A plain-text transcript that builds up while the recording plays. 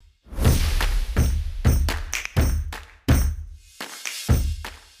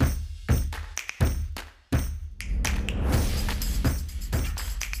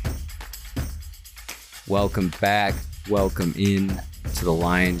Welcome back. Welcome in to the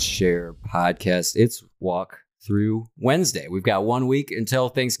Lions Share podcast. It's Walk Through Wednesday. We've got 1 week until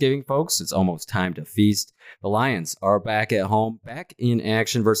Thanksgiving, folks. It's almost time to feast. The Lions are back at home, back in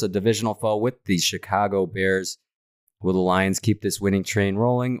action versus a divisional foe with the Chicago Bears. Will the Lions keep this winning train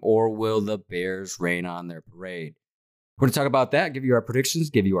rolling, or will the Bears rain on their parade? We're going to talk about that, give you our predictions,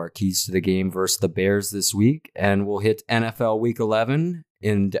 give you our keys to the game versus the Bears this week, and we'll hit NFL Week 11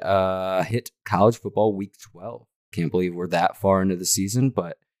 and hit college football Week 12. Can't believe we're that far into the season,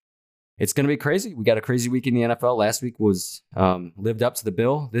 but it's going to be crazy. We got a crazy week in the NFL. Last week was lived up to the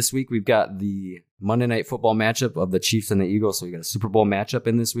bill. This week we've got the Monday Night Football matchup of the Chiefs and the Eagles, so we got a Super Bowl matchup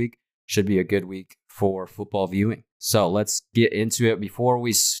in this week. Should be a good week for football viewing. So let's get into it. Before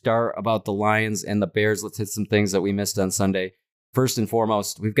we start about the Lions and the Bears, let's hit some things that we missed on Sunday. First and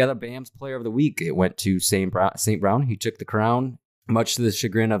foremost, we've got a BAMS Player of the Week. It went to St. Brown. He took the crown, much to the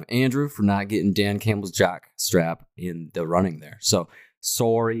chagrin of Andrew for not getting Dan Campbell's jock strap in the running there. So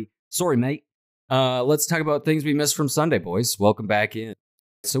sorry, mate. Let's talk about things we missed from Sunday, boys. Welcome back in.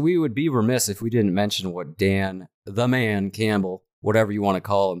 So we would be remiss if we didn't mention what Dan, the man, Campbell, whatever you want to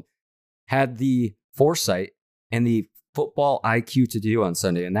call him, had the foresight and the football IQ to do on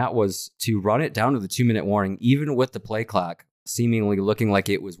Sunday, and that was to run it down to the 2-minute warning, even with the play clock seemingly looking like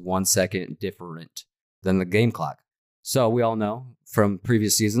it was 1 second different than the game clock. So we all know from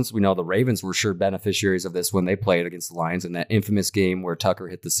previous seasons, we know the Ravens were sure beneficiaries of this when they played against the Lions in that infamous game where Tucker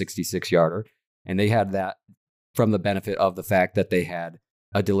hit the 66-yarder, and they had that from the benefit of the fact that they had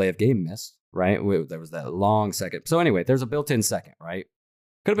a delay of game miss, right? There was that long second. So anyway, there's a built-in second, right?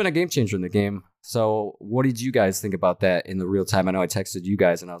 Could have been a game changer in the game. So what did you guys think about that in the real time? I know I texted you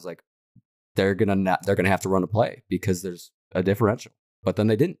guys and I was like, they're gonna have to run a play because there's a differential. But then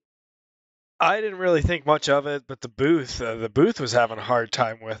they didn't. I didn't really think much of it, but the booth was having a hard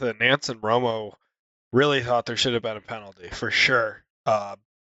time with it. Nance and Romo really thought there should have been a penalty for sure.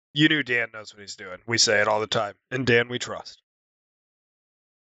 You knew Dan knows what he's doing. We say it all the time, and Dan we trust.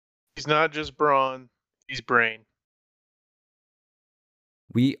 He's not just brawn; he's brain.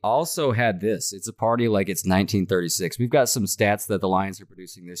 We also had this. It's a party like it's 1936. We've got some stats that the Lions are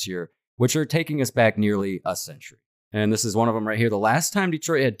producing this year, which are taking us back nearly a century. And this is one of them right here. The last time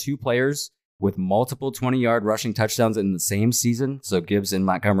Detroit had two players with multiple 20-yard rushing touchdowns in the same season, so Gibbs and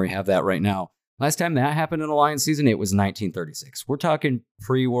Montgomery have that right now. Last time that happened in a Lions season, it was 1936. We're talking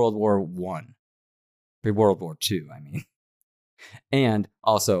pre-World War I. Pre-World War II, I mean. And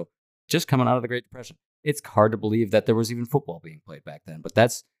also, just coming out of the Great Depression. It's hard to believe that there was even football being played back then, but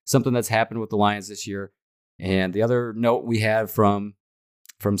that's something that's happened with the Lions this year. And the other note we have from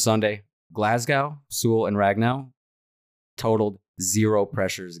Sunday, Glasgow, Sewell, and Ragnow totaled 0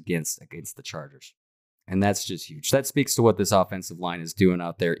 pressures against the Chargers. And that's just huge. That speaks to what this offensive line is doing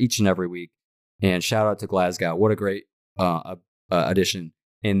out there each and every week. And shout out to Glasgow. What a great addition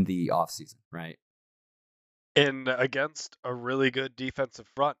in the offseason, right? And against a really good defensive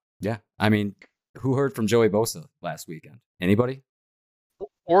front. Yeah, I mean, who heard from Joey Bosa last weekend? Anybody?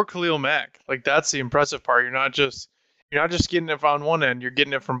 Or Khalil Mack. Like, that's the impressive part. You're not just getting it on one end, you're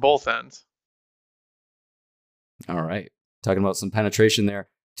getting it from both ends. All right. Talking about some penetration there.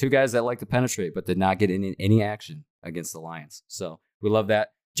 Two guys that like to penetrate, but did not get any action against the Lions. So we love that.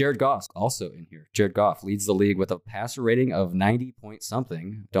 Jared Goff also in here. Jared Goff leads the league with a passer rating of 90 point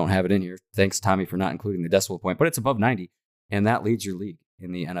something. Don't have it in here. Thanks, Tommy, for not including the decimal point, but it's above 90. And that leads your league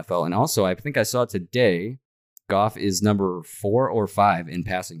in the NFL. And also, I think I saw today, Goff is number 4 or 5 in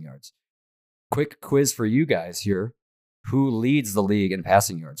passing yards. Quick quiz for you guys here. Who leads the league in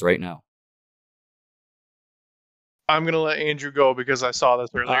passing yards right now? I'm going to let Andrew go because I saw this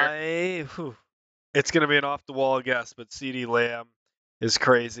earlier. It's going to be an off-the-wall guess, but CeeDee Lamb is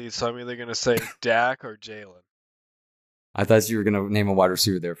crazy, so I'm either going to say Dak or Jalen. I thought you were going to name a wide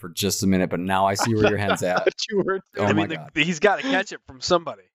receiver there for just a minute, but now I see where your head's at. God. He's got to catch it from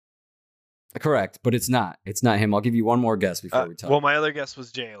somebody. Correct, but it's not. It's not him. I'll give you one more guess before we talk. Well, my other guess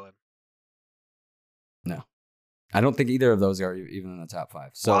was Jalen. No. I don't think either of those are even in the top 5.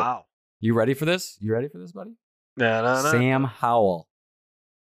 So, wow. You ready for this? You ready for this, buddy? No. Sam Howell.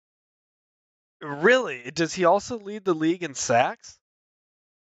 Really? Does he also lead the league in sacks?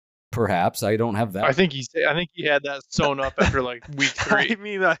 Perhaps. I don't have that. I think he had that sewn up after like week 3. I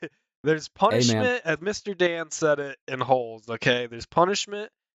mean, there's punishment, as Mr. Dan said it in holes, okay? There's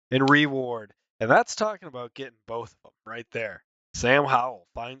punishment and reward. And that's talking about getting both of them right there. Sam Howell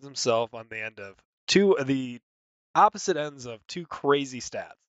finds himself on the end of the opposite ends of 2 crazy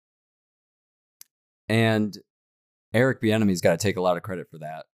stats. And Eric Bieniemy's got to take a lot of credit for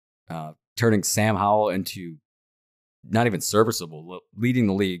that. Turning Sam Howell into not even serviceable, leading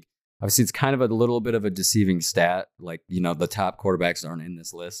the league Obviously, it's kind of a little bit of a deceiving stat. Like, the top quarterbacks aren't in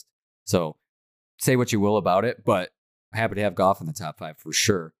this list. So say what you will about it, but I'm happy to have Goff in the top 5 for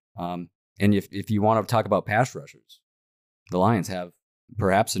sure. And if you want to talk about pass rushers, the Lions have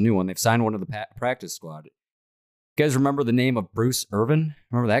perhaps a new one. They've signed one of the practice squad. You guys remember the name of Bruce Irvin?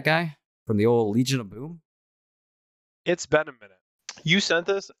 Remember that guy from the old Legion of Boom? It's been a minute. You sent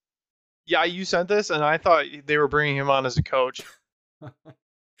this? Yeah, you sent this, and I thought they were bringing him on as a coach.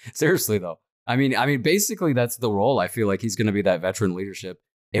 Seriously, though. I mean, basically, that's the role. I feel like he's going to be that veteran leadership.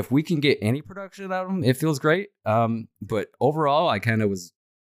 If we can get any production out of him, it feels great. But overall, I kind of was,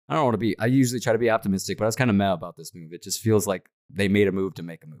 I don't want to be, I usually try to be optimistic, but I was kind of mad about this move. It just feels like they made a move to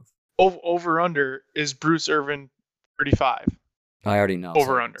make a move. Over under is Bruce Irvin 35. I already know.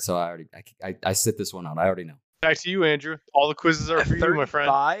 Over under. So I sit this one out. I already know. Back to you, Andrew. All the quizzes are for you, my friend.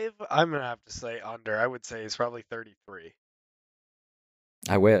 35? I'm going to have to say under. I would say he's probably 33.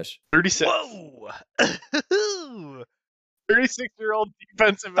 I wish. 36. Whoa! 36-year-old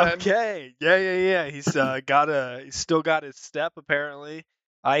defensive end. Okay. Yeah. He's still got his step, apparently.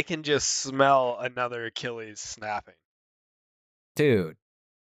 I can just smell another Achilles snapping. Dude,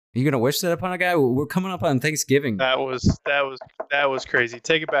 you going to wish that upon a guy? We're coming up on Thanksgiving. That was crazy.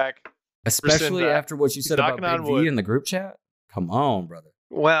 Take it back. Especially after what you said about Big V in the group chat. Come on, brother.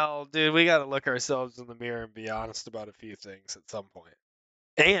 Well, dude, we got to look ourselves in the mirror and be honest about a few things at some point.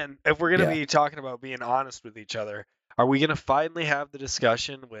 And if we're going to be talking about being honest with each other, are we going to finally have the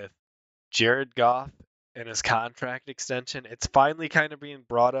discussion with Jared Goff and his contract extension? It's finally kind of being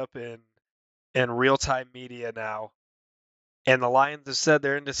brought up in real-time media now. And the Lions have said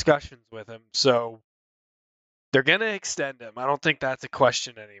they're in discussions with him. So they're going to extend him. I don't think that's a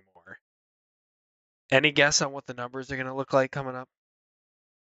question anymore. Any guess on what the numbers are going to look like coming up?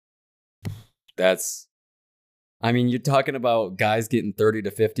 You're talking about guys getting 30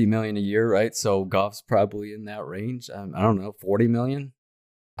 to 50 million a year, right? So Goff's probably in that range. I don't know, 40 million?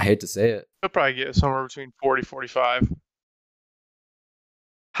 I hate to say it. He'll probably get somewhere between 40, 45.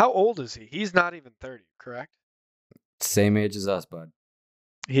 How old is he? He's not even 30, correct? Same age as us, bud.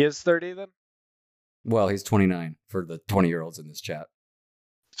 He is 30 then? Well, he's 29 for the 20-year-olds in this chat.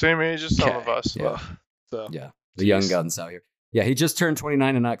 Same age as some of us. Yeah. The young guns out here. Yeah, he just turned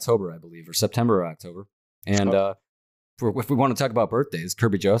 29 in October, I believe, or September or October. And if we want to talk about birthdays,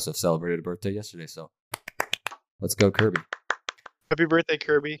 Kirby Joseph celebrated a birthday yesterday, so let's go, Kirby. Happy birthday,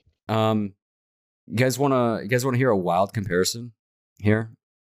 Kirby. You guys want to hear a wild comparison here?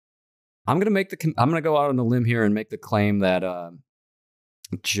 I'm gonna go out on a limb here and make the claim that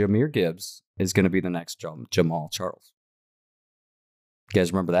Jahmyr Gibbs is going to be the next Jamal Charles. You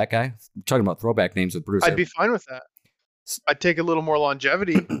guys remember that guy? I'm talking about throwback names with Bruce. I'd be fine with that. I'd take a little more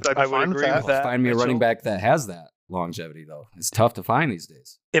longevity. But I would agree with that. Find me a running back that has that longevity, though. It's tough to find these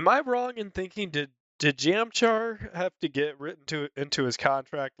days. Am I wrong in thinking did Jamchar have to get written into his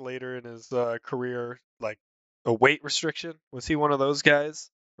contract later in his career, like a weight restriction? Was he one of those guys,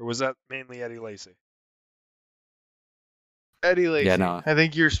 or was that mainly Eddie Lacy? Eddie Lacy. Yeah, no. I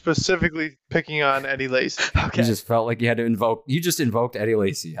think you're specifically picking on Eddie Lacy. Okay. You just felt like you had to invoke. You just invoked Eddie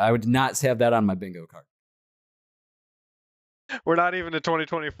Lacy. I would not have that on my bingo card. We're not even to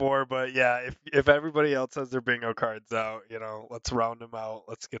 2024, but yeah, if everybody else has their bingo cards out, let's round them out.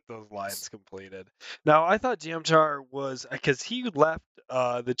 Let's get those lines completed. Now, I thought Jamchar was, because he left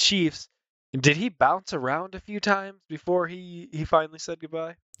the Chiefs. Did he bounce around a few times before he finally said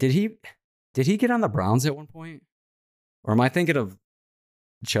goodbye? Did he get on the Browns at one point? Or am I thinking of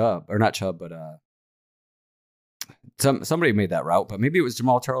Chubb? Or not Chubb, but somebody made that route, but maybe it was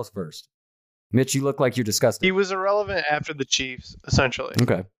Jamal Charles first. Mitch, you look like you're disgusted. He was irrelevant after the Chiefs, essentially.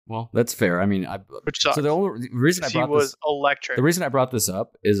 Okay, well, that's fair. I mean, which sucks. So the only reason he was electric. The reason I brought this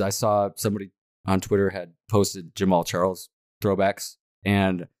up is I saw somebody on Twitter had posted Jamal Charles throwbacks,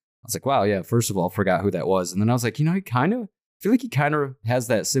 and I was like, wow, yeah. First of all, forgot who that was, and then I was like, he I feel like he kind of has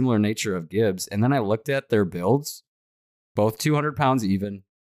that similar nature of Gibbs. And then I looked at their builds, both 200 pounds even.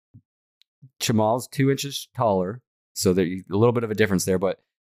 Jamal's 2 inches taller, so there's a little bit of a difference there, but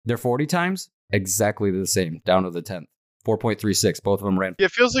they're 40 times. Exactly the same, down to the 10th. 4.36. Both of them ran. Yeah,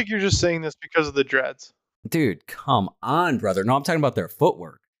 it feels like you're just saying this because of the dreads. Dude, come on, brother. No, I'm talking about their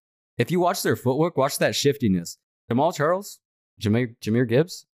footwork. If you watch their footwork, watch that shiftiness. Jamal Charles, Jahmyr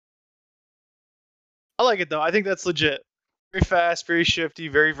Gibbs. I like it, though. I think that's legit. Very fast, very shifty,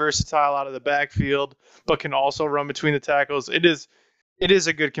 very versatile out of the backfield, but can also run between the tackles. It is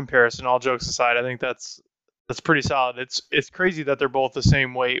a good comparison, all jokes aside. I think that's pretty solid. It's crazy that they're both the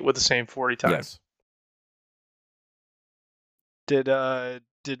same weight with the same 40 times. Yes.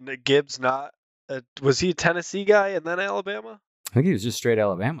 Did Gibbs not? Was he a Tennessee guy and then Alabama? I think he was just straight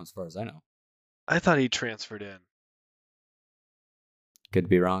Alabama, as far as I know. I thought he transferred in. Could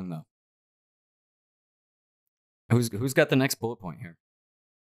be wrong though. Who's got the next bullet point here?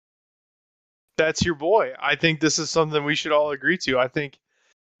 That's your boy. I think this is something we should all agree to. I think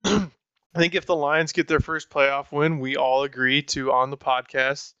if the Lions get their first playoff win, we all agree to, on the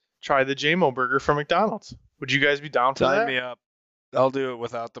podcast, try the JMO burger from McDonald's. Would you guys be down for that? Sign me up. I'll do it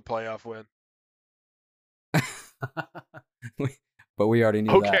without the playoff win. But we already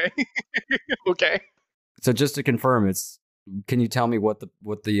knew that. Okay. So just to confirm, can you tell me what do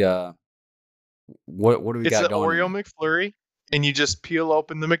we got going? It's an Oreo McFlurry, and you just peel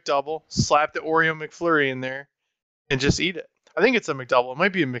open the McDouble, slap the Oreo McFlurry in there, and just eat it. I think it's a McDouble. It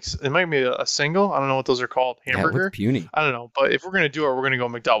might be a mix. It might be a single. I don't know what those are called. Hamburger. Yeah, puny. I don't know. But if we're gonna do it, we're gonna go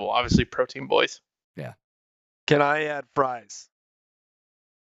McDouble. Obviously, protein boys. Yeah. Can I add fries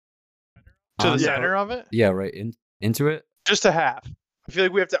to the center of it? Yeah, right into it. Just a half. I feel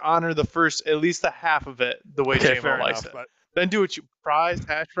like we have to honor the first, at least the half of it, the way JMO likes it. But then do it. Fries,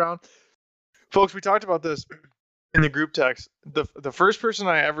 hash brown. Folks, we talked about this in the group text. The first person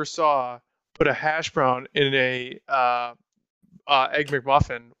I ever saw put a hash brown in a Egg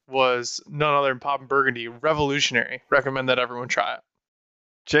McMuffin was none other than Pop and Burgundy. Revolutionary. Recommend that everyone try it.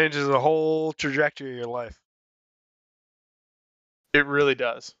 Changes the whole trajectory of your life. It really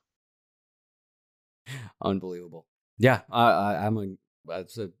does. Unbelievable. Yeah,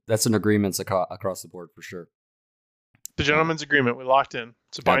 that's an agreement across the board for sure. The gentleman's agreement. We locked in.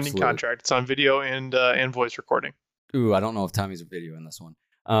 It's a binding contract. It's on video and voice recording. Ooh, I don't know if Tommy's a video in this one.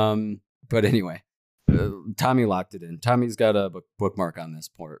 But anyway, Tommy locked it in. Tommy's got a bookmark on this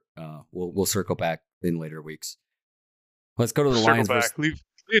part. We'll circle back in later weeks. Let's go to the Lions.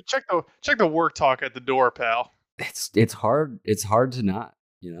 Check the work talk at the door, pal. It's hard. It's hard to not.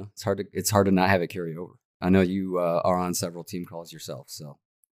 It's hard to not have it carry over. I know you are on several team calls yourself, so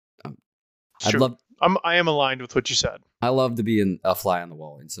I am aligned with what you said. I love to be a fly on the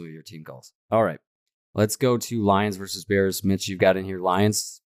wall in some of your team calls. All right, let's go to Lions versus Bears. Mitch, you've got in here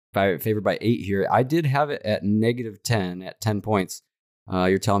Lions favored by 8 here. I did have it at -10 at 10 points.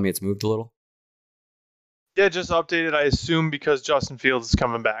 You're telling me it's moved a little? Yeah, just updated. I assume because Justin Fields is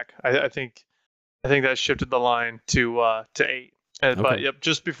coming back. I think that shifted the line to 8. Okay. But yep,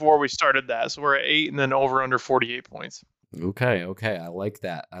 just before we started that, so we're at 8 and then over under 48 points. Okay. I like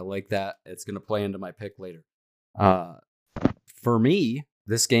that. It's going to play into my pick later. For me,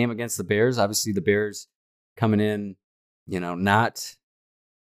 this game against the Bears, obviously the Bears coming in, they're not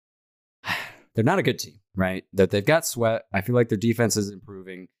a good team, right? That they've got Sweat. I feel like their defense is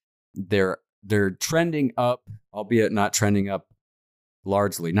improving. They're trending up, albeit not trending up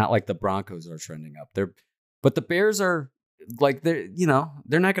largely, not like the Broncos are trending up. But the Bears are like they're not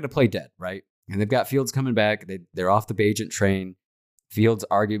going to play dead, right? And they've got Fields coming back. They're off the Bagent train. Fields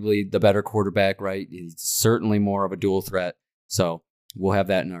arguably the better quarterback, right? He's certainly more of a dual threat. So we'll have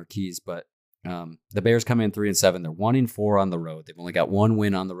that in our keys. But the Bears come in 3-7. They're 1-4 on the road. They've only got one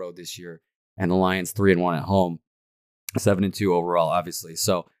win on the road this year, and the Lions 3-1 at home, 7-2 overall, obviously.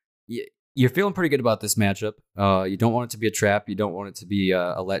 So you're feeling pretty good about this matchup. You don't want it to be a trap. You don't want it to be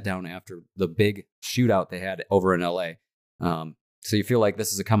a letdown after the big shootout they had over in LA. So you feel like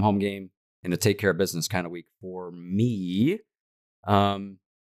this is a come home game and a take care of business kind of week for me. And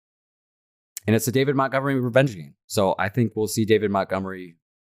it's a David Montgomery revenge game. So I think we'll see David Montgomery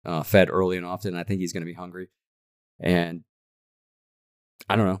fed early and often. I think he's going to be hungry. And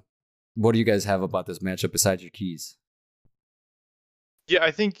I don't know. What do you guys have about this matchup besides your keys? Yeah, I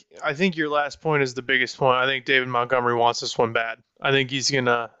think your last point is the biggest point. I think David Montgomery wants this one bad. I think he's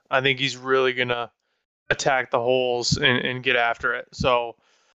really gonna attack the holes and get after it. So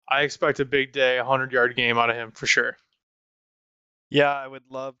I expect a big day, 100-yard game out of him for sure. Yeah, I would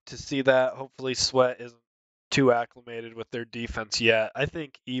love to see that. Hopefully Sweat isn't too acclimated with their defense yet. I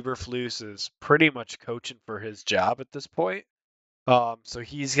think Eberflus is pretty much coaching for his job at this point. So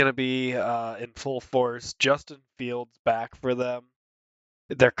he's going to be in full force. Justin Fields back for them.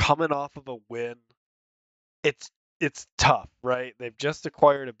 They're coming off of a win. It's tough, right? They've just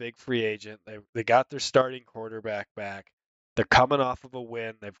acquired a big free agent. They got their starting quarterback back. They're coming off of a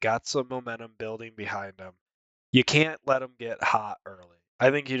win. They've got some momentum building behind them. You can't let them get hot early.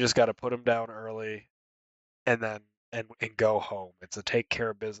 I think you just got to put them down early and then and go home. It's a take care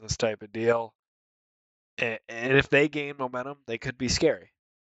of business type of deal. And if they gain momentum, they could be scary.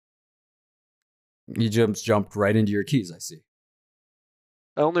 You jumped right into your keys, I see.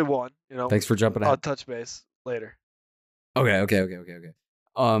 Only one, Thanks for jumping ahead. I'll touch base later. Okay.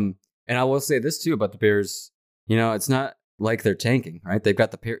 And I will say this too about the Bears. It's not like they're tanking, right? They've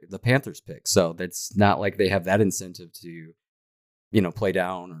got the Panthers pick, so it's not like they have that incentive to play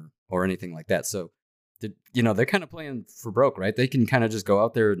down or anything like that. So, they're kind of playing for broke, right? They can kind of just go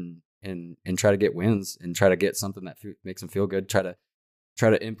out there and try to get wins and try to get something that makes them feel good. Try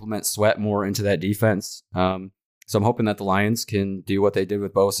to implement Sweat more into that defense. So I'm hoping that the Lions can do what they did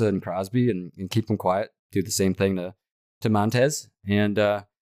with Bosa and Crosby and keep them quiet. Do the same thing to Montez. And I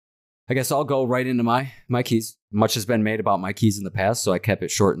guess I'll go right into my keys. Much has been made about my keys in the past, so I kept it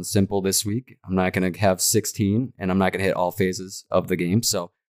short and simple this week. I'm not going to have 16, and I'm not going to hit all phases of the game.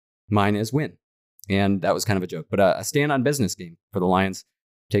 So mine is win. And that was kind of a joke. But a stand on business game for the Lions.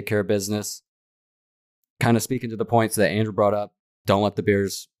 Take care of business. Kind of speaking to the points that Andrew brought up. Don't let the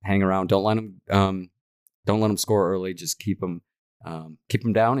Bears hang around. Don't let them score early. Just keep them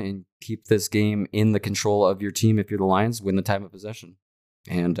down and keep this game in the control of your team. If you're the Lions, win the time of possession.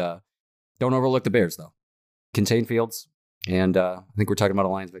 And don't overlook the Bears, though. Contain Fields, and I think we're talking about a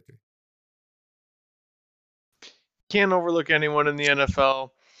Lions victory. Can't overlook anyone in the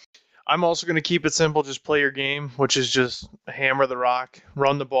NFL. I'm also going to keep it simple. Just play your game, which is just hammer the rock,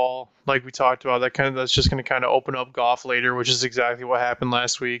 run the ball, like we talked about. That's just going to kind of open up Goff later, which is exactly what happened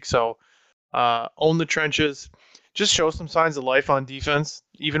last week. So own the trenches. Just show some signs of life on defense,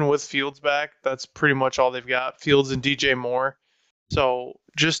 even with Fields back. That's pretty much all they've got. Fields and DJ Moore. So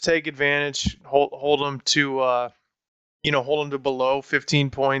just take advantage, hold them to below 15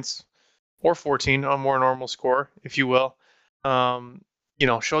 points or 14, a more normal score, if you will.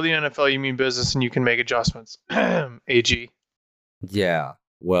 Show the NFL you mean business and you can make adjustments. AG. Yeah.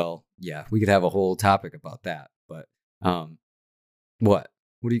 Well, yeah, we could have a whole topic about that. But what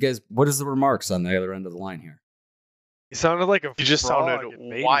is the remarks on the other end of the line here? You sounded like a You just sounded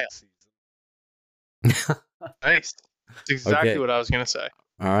wild. Nice. That's exactly what I was going to say.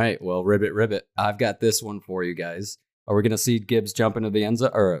 All right. Well, ribbit. I've got this one for you guys. Are we going to see Gibbs jump into the end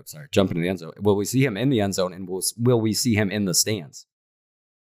zone? Jump into the end zone. Will we see him in the end zone, and will we see him in the stands?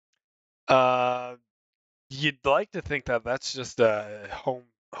 You'd like to think that that's just a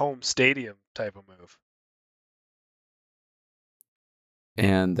home stadium type of move.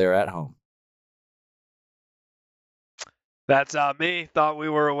 And they're at home. That's me. Thought we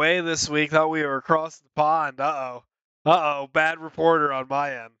were away this week. Thought we were across the pond. Uh-oh. Bad reporter on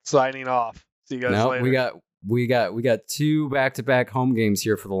my end. Signing off. See you guys later. We got 2 back-to-back home games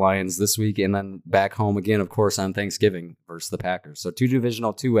here for the Lions this week, and then back home again, of course, on Thanksgiving versus the Packers. So 2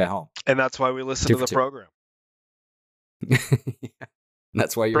 divisional, 2 at home. And that's why we listen to the program.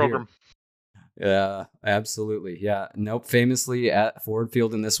 That's why you're here. Yeah, absolutely. Yeah. Nope. Famously at Ford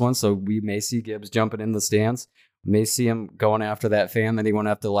Field in this one. So we may see Gibbs jumping in the stands. May see him going after that fan that he went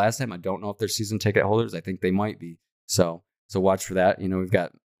after the last time. I don't know if they're season ticket holders. I think they might be. So watch for that. We've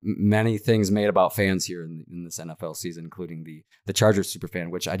got many things made about fans here in this NFL season, including the Chargers superfan,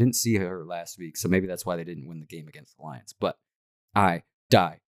 which I didn't see her last week. So maybe that's why they didn't win the game against the Lions. But I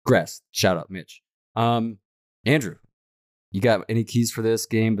digress. Shout out Mitch. Andrew, you got any keys for this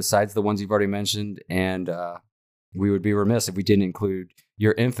game besides the ones you've already mentioned? And we would be remiss if we didn't include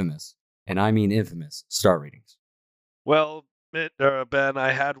your infamous, and I mean infamous, star ratings. Well, Ben,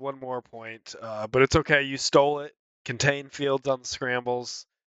 I had one more point, but it's okay. You stole it. Contain Fields on the scrambles.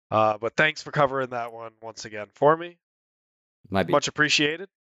 But thanks for covering that one once again for me. Much appreciated.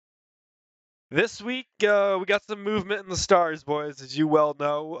 This week, we got some movement in the stars, boys. As you well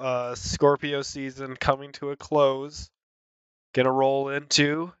know, Scorpio season coming to a close. Gonna roll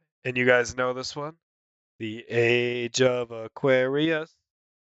into, and you guys know this one, the Age of Aquarius.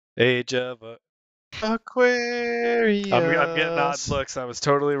 Age of Aquarius. I'm getting odd looks. I was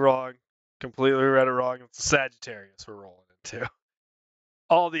totally wrong. Completely read it wrong. It's Sagittarius we're rolling into.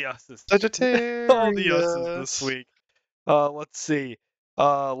 All the S's. Sagittarius. All the S's this week. Let's see.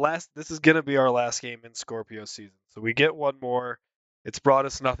 This is gonna be our last game in Scorpio season. So we get one more. It's brought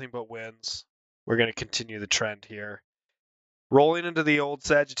us nothing but wins. We're gonna continue the trend here. Rolling into the old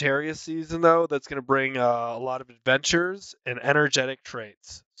Sagittarius season, though, that's going to bring a lot of adventures and energetic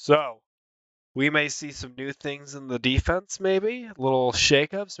traits. So we may see some new things in the defense, maybe little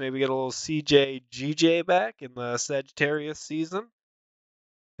shakeups. Maybe get a little CJ GJ back in the Sagittarius season,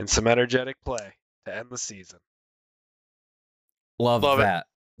 and some energetic play to end the season. Love that.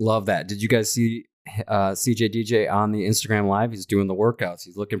 Love that. Did you guys see CJ DJ on the Instagram Live? He's doing the workouts.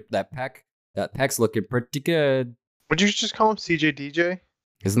 He's looking that pec. That pec's looking pretty good. Would you just call him CJ DJ?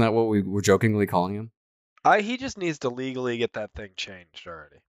 Isn't that what we were jokingly calling him? He just needs to legally get that thing changed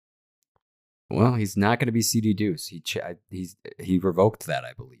already. Well, he's not going to be CD Deuce. He revoked that,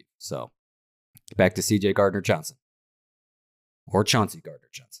 I believe. So back to CJ Gardner Johnson, or Chauncey Gardner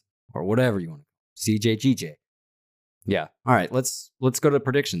Johnson, or whatever you want to call CJ GJ. Yeah. All right. Let's go to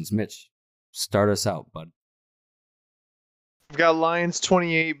predictions. Mitch, start us out, bud. We've got Lions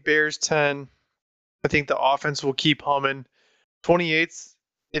 28, Bears 10. I think the offense will keep humming. 28's,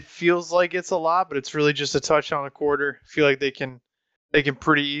 it feels like it's a lot, but it's really just a touchdown a quarter. I feel like they can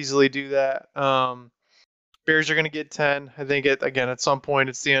pretty easily do that. Bears are going to get 10. I think at some point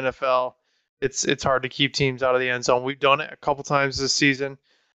it's the NFL. It's hard to keep teams out of the end zone. We've done it a couple times this season.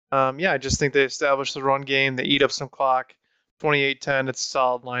 I just think they establish the run game. They eat up some clock. 28-10. It's a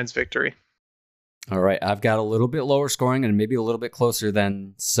solid Lions victory. All right, I've got a little bit lower scoring and maybe a little bit closer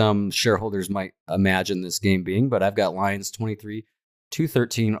than some shareholders might imagine this game being, but I've got Lions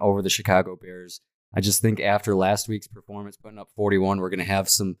 23-13 over the Chicago Bears. I just think after last week's performance, putting up 41, we're going to have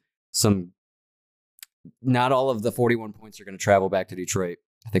some. Not all of the 41 points are going to travel back to Detroit.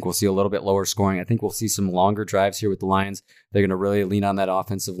 I think we'll see a little bit lower scoring. I think we'll see some longer drives here with the Lions. They're going to really lean on that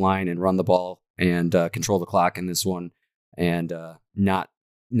offensive line and run the ball and control the clock in this one, and not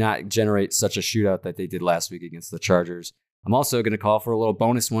generate such a shootout that they did last week against the Chargers. I'm also going to call for a little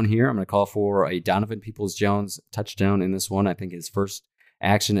bonus one here. I'm going to call for a Donovan Peoples-Jones touchdown in this one. I think his first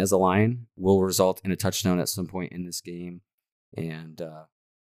action as a Lion will result in a touchdown at some point in this game. And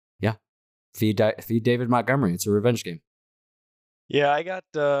feed David Montgomery. It's a revenge game. Yeah, I got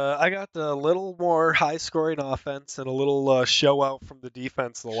a little more high-scoring offense and a little show out from the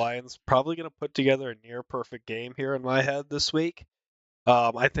defense. The Lions probably going to put together a near-perfect game here in my head this week.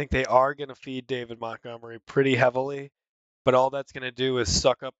 I think they are going to feed David Montgomery pretty heavily, but all that's going to do is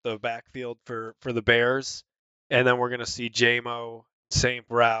suck up the backfield for the Bears, and then we're going to see J-Mo, St.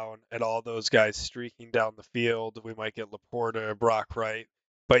 Brown, and all those guys streaking down the field. We might get Laporta, Brock Wright.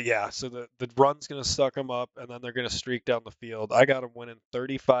 But yeah, so the run's going to suck them up, and then they're going to streak down the field. I got them winning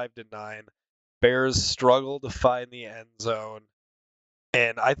 35-9. Bears struggle to find the end zone,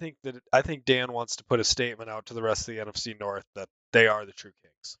 and I think Dan wants to put a statement out to the rest of the NFC North that they are the true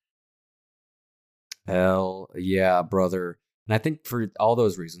kings. Hell yeah, brother! And I think for all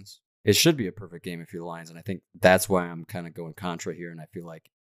those reasons, it should be a perfect game if you're the Lions, and I think that's why I'm kind of going contra here, and I feel like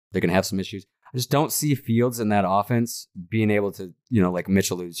they're going to have some issues. I just don't see Fields in that offense being able to, like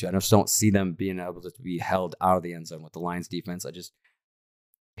Mitch alluded to, I just don't see them being able to be held out of the end zone with the Lions defense. I just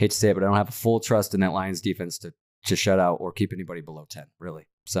hate to say it, but I don't have a full trust in that Lions defense to shut out or keep anybody below 10, really.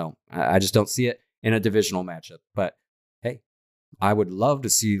 So I just don't see it in a divisional matchup. But hey, I would love to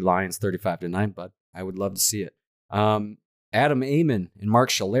see Lions 35-9, but I would love to see it. Adam Amon and Mark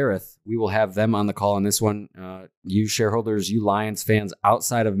Schlereth, we will have them on the call on this one. You shareholders, you Lions fans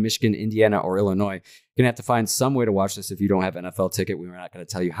outside of Michigan, Indiana, or Illinois, you're going to have to find some way to watch this if you don't have an NFL ticket. We're not going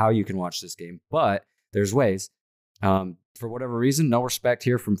to tell you how you can watch this game, but there's ways. For whatever reason, no respect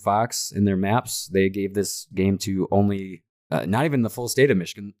here from Fox in their maps. They gave this game to only, not even the full state of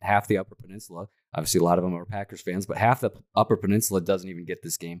Michigan, half the Upper Peninsula. Obviously, a lot of them are Packers fans, but half the Upper Peninsula doesn't even get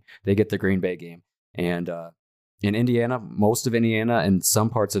this game. They get the Green Bay game. And in Indiana, most of Indiana and some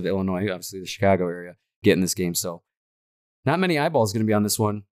parts of Illinois, obviously the Chicago area, get in this game. So not many eyeballs going to be on this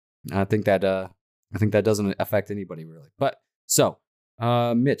one. I think that doesn't affect anybody really. But so,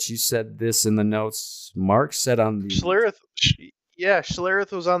 Mitch, you said this in the notes. Mark said on the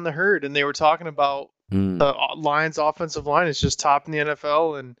Schlereth was on the herd, and they were talking about the Lions' offensive line is just top in the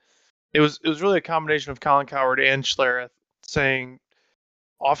NFL, and it was really a combination of Colin Cowherd and Schlereth saying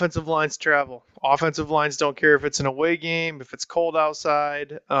offensive lines travel. Offensive lines don't care if it's an away game, if it's cold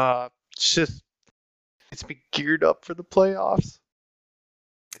outside. It's be geared up for the playoffs.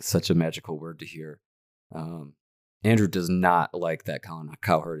 Such a magical word to hear. Andrew does not like that Colin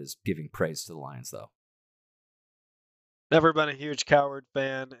Cowherd is giving praise to the Lions, though. Never been a huge Cowherd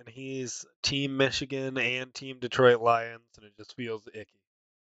fan, and he's Team Michigan and Team Detroit Lions, and it just feels icky.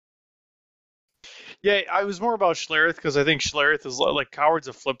 Yeah, I was more about Schlereth because I think Schlereth is like Cowherd's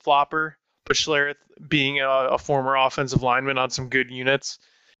a flip-flopper, but Schlereth being a former offensive lineman on some good units,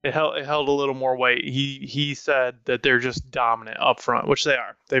 it held a little more weight. He said that they're just dominant up front, which they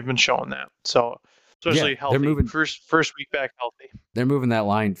are. They've been showing that. So especially healthy. They're moving, first week back healthy. They're moving that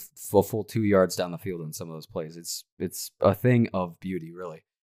line full 2 yards down the field in some of those plays. It's a thing of beauty, really.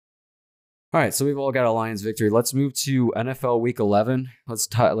 All right, so we've all got a Lions victory. Let's move to NFL Week 11.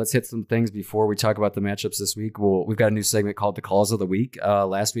 Let's hit some things before we talk about the matchups this week. We've got a new segment called the Calls of the Week.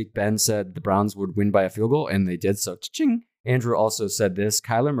 Last week, Ben said the Browns would win by a field goal, and they did so. Cha-ching. Andrew also said this.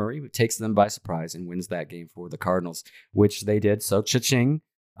 Kyler Murray takes them by surprise and wins that game for the Cardinals, which they did. So, cha-ching.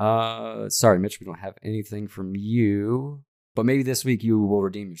 Sorry, Mitch, we don't have anything from you, but maybe this week you will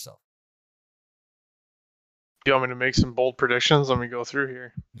redeem yourself. You want me to make some bold predictions? Let me go through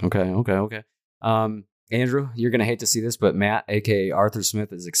here. Okay. Andrew, you're going to hate to see this, but Matt, a.k.a. Arthur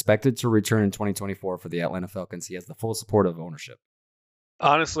Smith, is expected to return in 2024 for the Atlanta Falcons. He has the full support of ownership.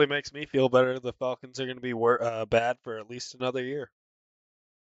 Honestly, makes me feel better. The Falcons are going to be bad for at least another year.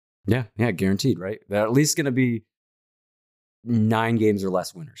 Yeah, guaranteed, right? They're at least going to be 9 games or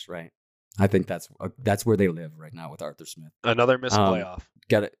less winners, right? I think that's where they live right now with Arthur Smith. Another missed playoff.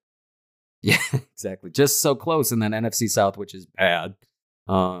 Got it. Yeah, exactly. Just so close in that NFC South, which is bad.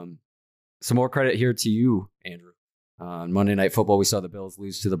 Some more credit here to you, Andrew. On Monday Night Football, we saw the Bills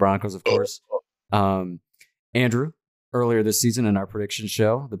lose to the Broncos, of course. Andrew, earlier this season in our prediction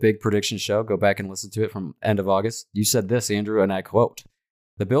show, the big prediction show, go back and listen to it from end of August. You said this, Andrew, and I quote,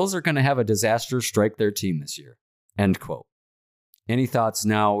 "The Bills are going to have a disaster strike their team this year." End quote. Any thoughts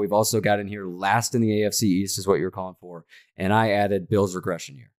now? We've also got in here last in the AFC East is what you're calling for. And I added Bills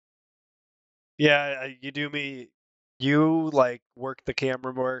regression year. Yeah, you do me. You like work the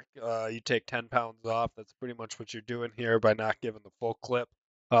camera work. You take 10 pounds off. That's pretty much what you're doing here by not giving the full clip.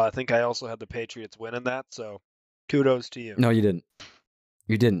 I think I also had the Patriots winning that. So kudos to you. No, you didn't.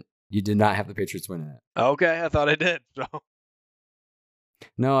 You didn't. You did not have the Patriots winning it. Okay, I thought I did. So.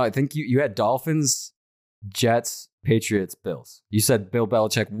 No, I think you had Dolphins, Jets, Patriots, Bills. You said Bill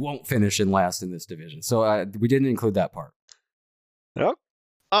Belichick won't finish in last in this division. So we didn't include that part. Nope.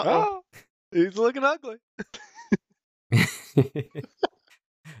 Oh, he's looking ugly.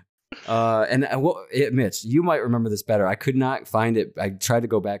 Mitch, you might remember this better. I could not find it. I tried to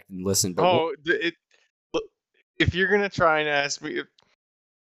go back and listen. But if you're going to try and ask me,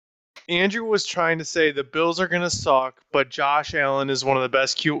 Andrew was trying to say the Bills are going to suck, but Josh Allen is one of the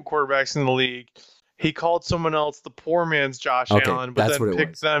best quarterbacks in the league. He called someone else the poor man's Josh Allen, but then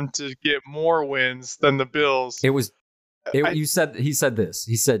picked them to get more wins than the Bills. He said this.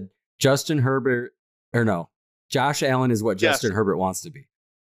 He said Justin Herbert, or no, Josh Allen is what Justin Herbert wants to be.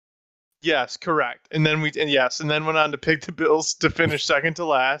 Yes, correct. And then went on to pick the Bills to finish second to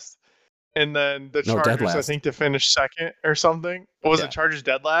last. And then the Chargers, I think, to finish second or something. Was it Chargers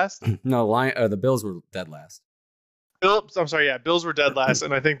dead last? No, the Bills were dead last. I'm sorry, yeah, Bills were dead last,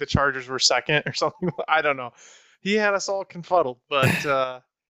 and I think the Chargers were second or something. I don't know. He had us all confuddled, but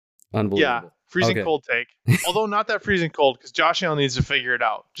unbelievable. Yeah, freezing cold take. Although not that freezing cold, because Josh Allen needs to figure it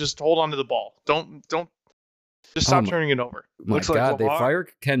out. Just hold on to the ball. Don't just stop turning it over. Looks God, they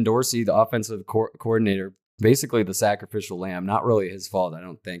fired Ken Dorsey, the offensive coordinator, basically the sacrificial lamb. Not really his fault, I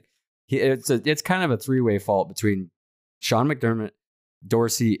don't think. It's kind of a three-way fault between Sean McDermott,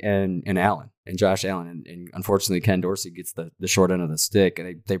 Dorsey, and Allen, and Josh Allen. And unfortunately, Ken Dorsey gets the short end of the stick.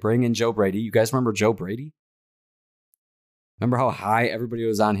 And they bring in Joe Brady. You guys remember Joe Brady? Remember how high everybody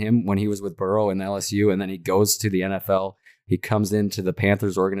was on him when he was with Burrow and LSU, and then he goes to the NFL. He comes into the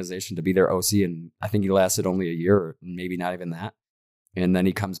Panthers organization to be their OC, and I think he lasted only a year, or maybe not even that. And then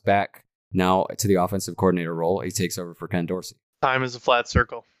he comes back now to the offensive coordinator role. He takes over for Ken Dorsey. Time is a flat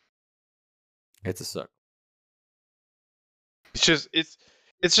circle. It's a circle. It's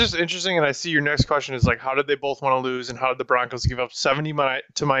just interesting, and I see your next question is like, how did they both want to lose, and how did the Broncos give up 70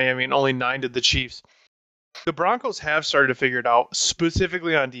 to Miami and only 9 to the Chiefs? The Broncos have started to figure it out,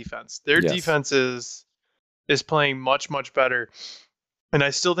 specifically on defense. Their defense is playing much, much better. And I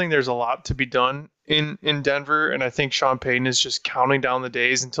still think there's a lot to be done in Denver, and I think Sean Payton is just counting down the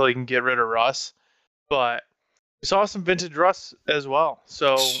days until he can get rid of Russ. But we saw some vintage Russ as well.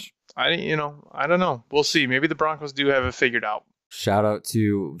 So I don't know. We'll see. Maybe the Broncos do have it figured out. Shout out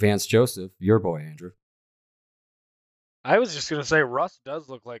to Vance Joseph, your boy, Andrew. I was just going to say, Russ does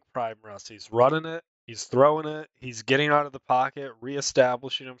look like prime Russ. He's running it. He's throwing it. He's getting out of the pocket,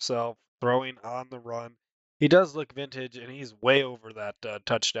 reestablishing himself, throwing on the run. He does look vintage, and he's way over that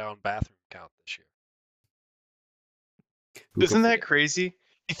touchdown bathroom count this year. Isn't that crazy?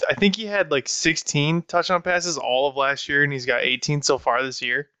 I think he had like 16 touchdown passes all of last year, and he's got 18 so far this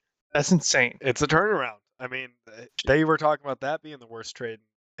year. That's insane. It's a turnaround. I mean, they were talking about that being the worst trade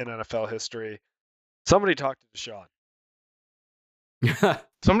in NFL history. Somebody talked to Deshaun.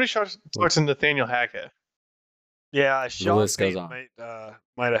 Somebody talked to Nathaniel Hackett. Yeah, Sean Payton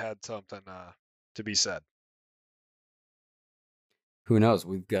might have had something to be said. Who knows?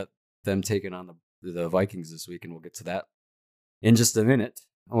 We've got them taking on the Vikings this week, and we'll get to that in just a minute.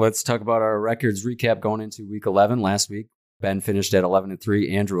 Let's talk about our records recap going into Week 11. Last week, Ben finished at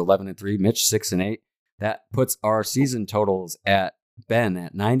 11-3, Andrew 11-3, Mitch 6-8. That puts our season totals at Ben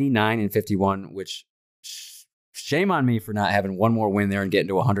at 99-51, which shame on me for not having one more win there and getting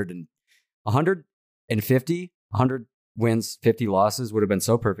to 100 wins, 50 losses would have been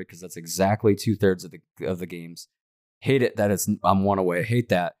so perfect because that's exactly 2/3 of the games. Hate it that I'm one away. Hate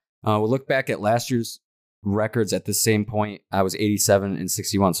that. We'll look back at last year's records at the same point. I was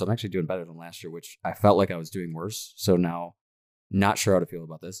 87-61, so I'm actually doing better than last year, which I felt like I was doing worse. So now, not sure how to feel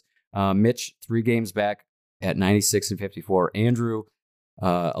about this. Mitch, 3 games back at 96-54. Andrew,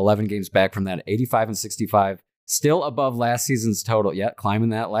 11 games back from that, 85-65, still above last season's total. Yeah, climbing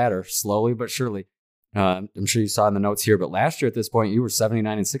that ladder slowly but surely. I'm sure you saw in the notes here, but last year at this point, you were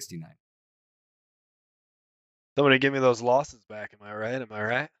 79-69. Somebody give me those losses back. Am I right? Am I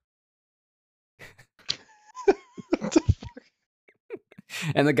right?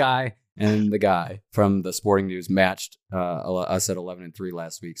 And the guy from the Sporting News matched us at 11-3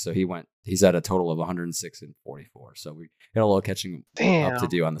 last week. So he's at a total of 106-44. So we got a little catching up to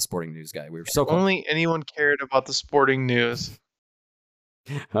do on the Sporting News guy. We were so close. Only anyone cared about the Sporting News.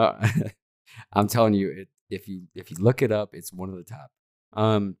 I'm telling you, if you look it up, it's one of the top.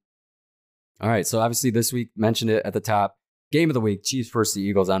 All right. So obviously this week, mentioned it at the top, game of the week, Chiefs versus the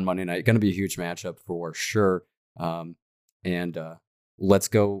Eagles on Monday night. Going to be a huge matchup for sure. And let's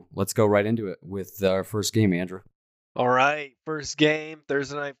go right into it with our first game, Andrew. All right, first game,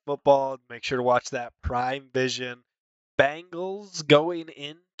 Thursday Night Football. Make sure to watch that Prime Vision. Bengals going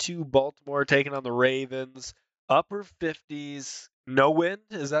into Baltimore, taking on the Ravens. Upper 50s, no wind.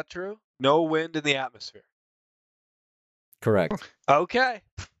 Is that true? No wind in the atmosphere. Correct. Okay,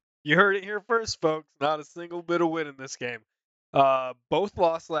 you heard it here first, folks. Not a single bit of wind in this game. Both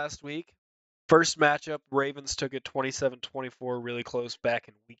lost last week. First matchup, Ravens took it 27-24, really close back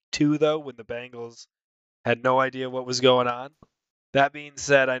in week 2, though, when the Bengals had no idea what was going on. That being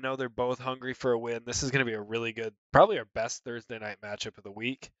said, I know they're both hungry for a win. This is going to be a really good, probably our best Thursday night matchup of the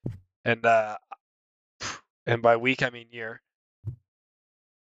week. And by week, I mean year.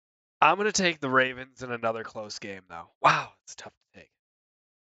 I'm going to take the Ravens in another close game, though. Wow, it's tough to take.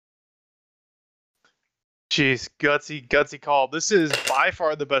 Jeez, gutsy call. This is by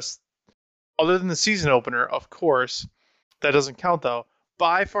far the best, other than the season opener, of course. That doesn't count, though.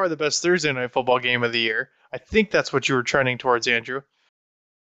 By far the best Thursday night football game of the year. I think that's what you were trending towards, Andrew.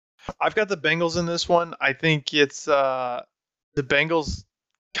 I've got the Bengals in this one. I think it's the Bengals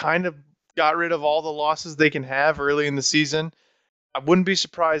kind of got rid of all the losses they can have early in the season. I wouldn't be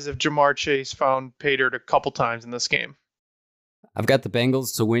surprised if Jamar Chase found pay dirt a couple times in this game. I've got the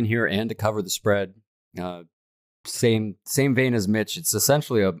Bengals to win here and to cover the spread. Same vein as Mitch. It's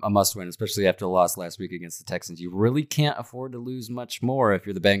essentially a must win, especially after the loss last week against the Texans. You really can't afford to lose much more if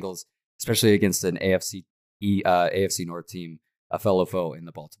you're the Bengals, especially against an AFC North team, a fellow foe in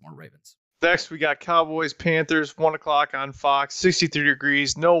the Baltimore Ravens. Next, we got Cowboys, Panthers, 1 o'clock on Fox, 63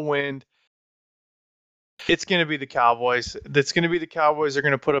 degrees, no wind. It's going to be the Cowboys. It's going to be the Cowboys. They're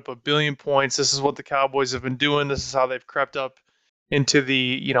going to put up 1 billion points. This is what the Cowboys have been doing. This is how they've crept up into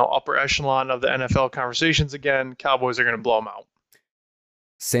the upper echelon of the NFL conversations again. Cowboys are going to blow them out.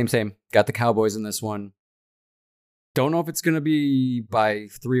 Same. Got the Cowboys in this one. Don't know if it's going to be by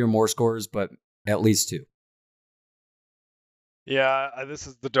 3 or more scores, but at least 2. Yeah, this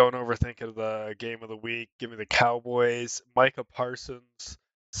is the don't overthink of the game of the week. Give me the Cowboys. Micah Parsons.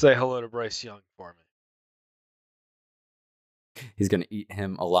 Say hello to Bryce Young for me. He's going to eat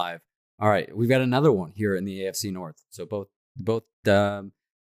him alive. All right, we've got another one here in the AFC North. So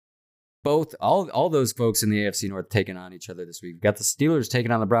all those folks in the AFC North taking on each other this week. We've got the Steelers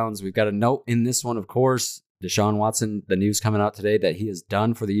taking on the Browns. We've got a note in this one, of course. Deshaun Watson, the news coming out today that he is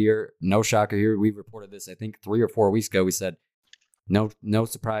done for the year. No shocker here. We reported this, I think, 3 or 4 weeks ago. We said, no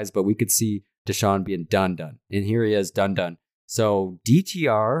surprise, but we could see Deshaun being done. And here he is, done. So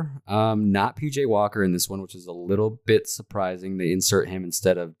DTR, not PJ Walker in this one, which is a little bit surprising. They insert him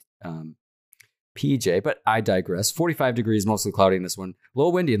instead of PJ, but I digress. 45 degrees, mostly cloudy in this one. A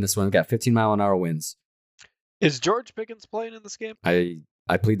little windy in this one. We've got 15-mile-an-hour winds. Is George Pickens playing in this game?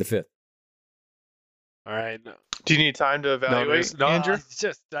 I plead the fifth. All right. No. Do you need time to evaluate, Andrew?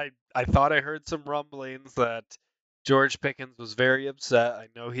 I thought I heard some rumblings that George Pickens was very upset. I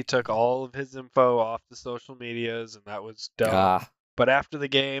know he took all of his info off the social medias, and that was dumb. But after the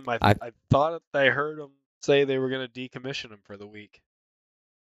game, I thought I heard him say they were going to decommission him for the week.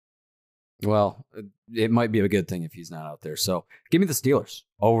 Well, it might be a good thing if he's not out there. So give me the Steelers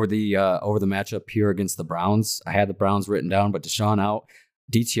over the matchup here against the Browns. I had the Browns written down, but Deshaun out.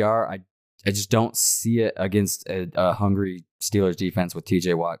 DTR, I just don't see it against a hungry Steelers defense with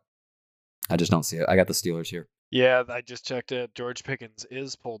TJ Watt. I just don't see it. I got the Steelers here. Yeah, I just checked it. George Pickens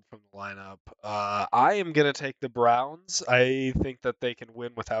is pulled from the lineup. I am going to take the Browns. I think that they can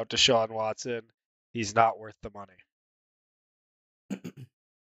win without Deshaun Watson. He's not worth the money.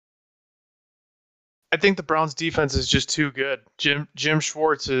 I think the Browns defense is just too good. Jim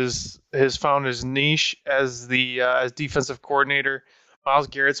Schwartz has found his niche as as defensive coordinator. Myles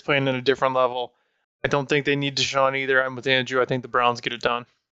Garrett's playing at a different level. I don't think they need Deshaun either. I'm with Andrew. I think the Browns get it done.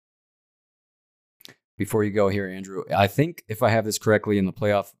 Before you go here, Andrew, I think if I have this correctly in the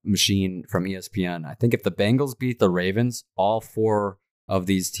playoff machine from ESPN, I think if the Bengals beat the Ravens, all 4 of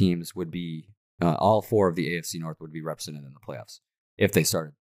these teams would be, all 4 of the AFC North would be represented in the playoffs if they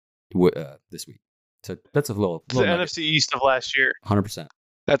started this week. So that's a little the nugget. NFC East of last year. 100%.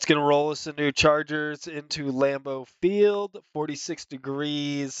 That's going to roll us into Chargers into Lambeau Field, 46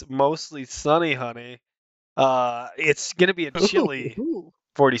 degrees, mostly sunny, honey. It's going to be a chilly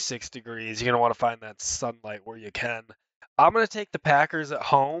 46 degrees. You're going to want to find that sunlight where you can. I'm going to take the Packers at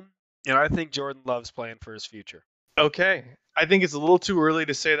home, and I think Jordan Love's playing for his future. Okay. I think it's a little too early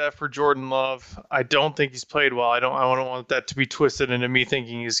to say that for Jordan Love. I don't think he's played well. I don't want that to be twisted into me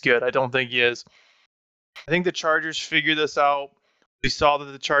thinking he's good. I don't think he is. I think the Chargers figured this out. We saw that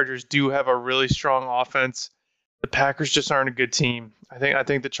the Chargers do have a really strong offense. The Packers just aren't a good team. I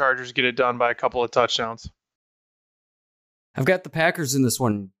think the Chargers get it done by a couple of touchdowns. I've got the Packers in this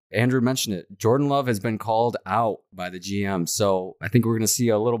one. Andrew mentioned it. Jordan Love has been called out by the GM, so I think we're going to see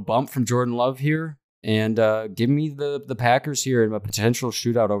a little bump from Jordan Love here. And give me the Packers here in a potential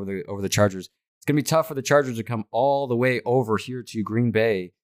shootout over the Chargers. It's going to be tough for the Chargers to come all the way over here to Green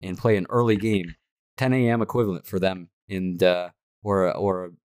Bay and play an early game, 10 a.m. equivalent for them, and I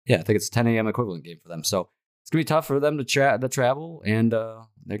think it's a 10 a.m. equivalent game for them. So it's going to be tough for them to travel, and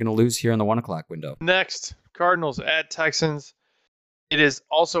they're going to lose here in the 1 o'clock window. Next, Cardinals at Texans. It is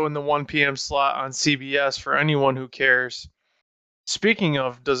also in the 1 p.m. slot on CBS for anyone who cares. Speaking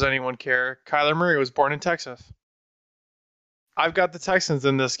of does anyone care, Kyler Murray was born in Texas. I've got the Texans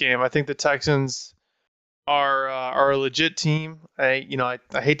in this game. I think the Texans are a legit team. I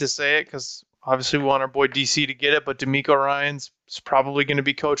hate to say it because obviously we want our boy DC to get it, but DeMeco Ryans is probably going to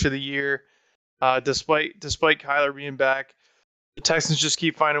be coach of the year. Despite Kyler being back, the Texans just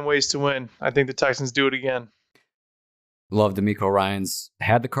keep finding ways to win. I think the Texans do it again. Love DeMeco Ryans.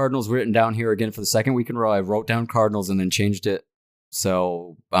 Had the Cardinals written down here again for the second week in a row. I wrote down Cardinals and then changed it.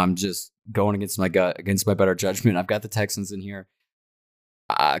 So I'm just going against my gut, against my better judgment. I've got the Texans in here.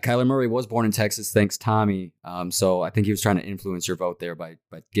 Kyler Murray was born in Texas, thanks Tommy. So I think he was trying to influence your vote there by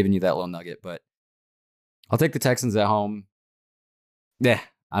giving you that little nugget. But I'll take the Texans at home. Yeah,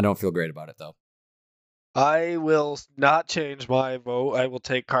 I don't feel great about it, though. I will not change my vote. I will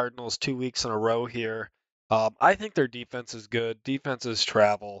take Cardinals 2 weeks in a row here. I think their defense is good. Defenses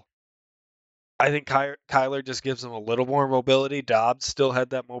travel. I think Kyler just gives them a little more mobility. Dobbs still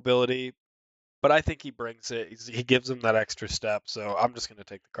had that mobility, but I think he brings it. He gives them that extra step. So I'm just going to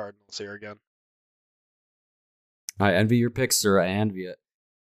take the Cardinals here again. I envy your picks, sir. I envy it.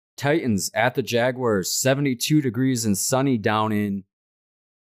 Titans at the Jaguars, 72 degrees and sunny down in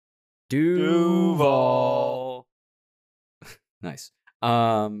Duval. Nice.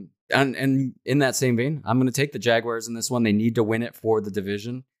 And in that same vein, I'm going to take the Jaguars in this one. They need to win it for the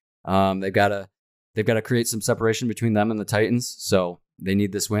division. They've got to create some separation between them and the Titans. So they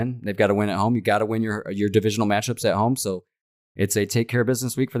need this win. They've got to win at home. You got to win your divisional matchups at home. So it's a take care of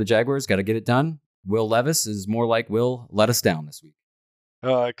business week for the Jaguars. Got to get it done. Will Levis is more like Will let us down this week.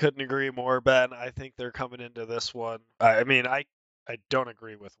 I couldn't agree more, Ben. I think they're coming into this one. I don't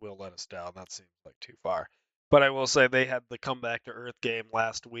agree with Will let us down. That seems like too far. But I will say they had the comeback to earth game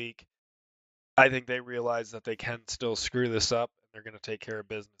last week. I think they realize that they can still screw this up, and they're going to take care of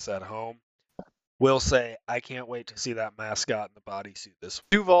business at home. Will say, I can't wait to see that mascot in the bodysuit this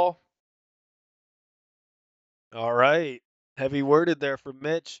week. Duval. All right. Heavy worded there from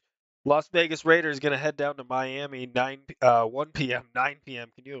Mitch. Las Vegas Raiders going to head down to Miami 1 p.m., 9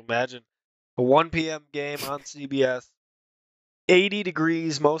 p.m. Can you imagine? A 1 p.m. game on CBS. 80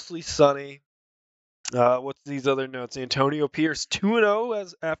 degrees, mostly sunny. What's these other notes? Antonio Pierce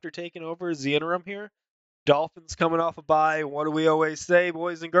 2-0 after taking over as the interim here. Dolphins coming off a bye. What do we always say,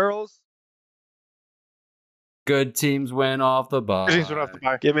 boys and girls? Good teams went off the bye. Good teams went off the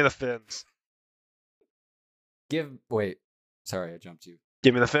bye. Give me the Fins. Wait. Sorry, I jumped you.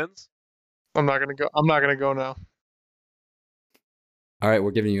 Give me the Fins. I'm not gonna go now. All right,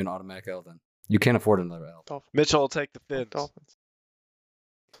 we're giving you an automatic L then. You can't afford another L. Dolphins. Mitchell will take the Fins.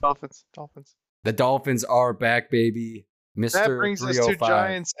 Dolphins. The Dolphins are back, baby. Mr. That brings us to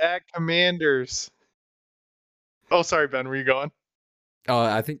Giants at Commanders. Oh, sorry, Ben. Where you going?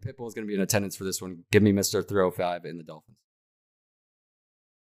 I think Pitbull is going to be in attendance for this one. Give me Mr. 305 in the Dolphins.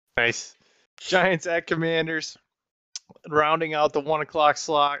 Nice. Giants at Commanders. Rounding out the 1 o'clock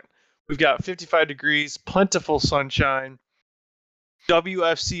slot, we've got 55 degrees, plentiful sunshine.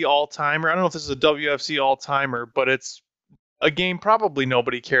 WFC all-timer. I don't know if this is a WFC all-timer, but it's a game probably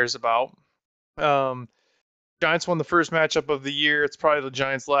nobody cares about. Giants won the first matchup of the year. It's probably the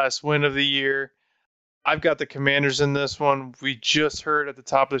Giants' last win of the year. I've got the Commanders in this one. We just heard at the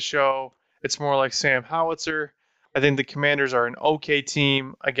top of the show, it's more like Sam Howitzer. I think the Commanders are an okay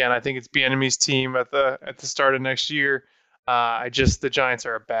team. Again, I think it's Bieniemy's team at the start of next year. The Giants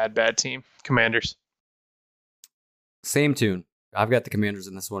are a bad team. Commanders. Same tune. I've got the Commanders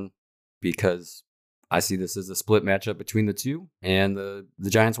in this one because I see this as a split matchup between the two, and the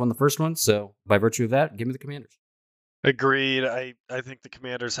Giants won the first one. So by virtue of that, give me the Commanders. Agreed. I think the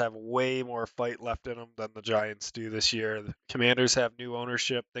Commanders have way more fight left in them than the Giants do this year. The Commanders have new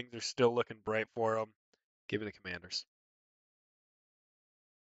ownership. Things are still looking bright for them. Give me the Commanders.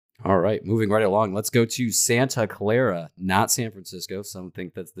 All right, moving right along. Let's go to Santa Clara, not San Francisco. Some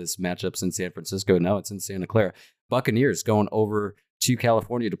think that this matchup's in San Francisco. No, it's in Santa Clara. Buccaneers going over to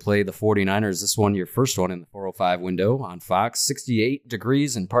California to play the 49ers. This one, your first one in the 405 window on Fox. 68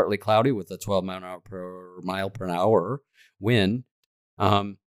 degrees and partly cloudy with a 12 mile per hour wind.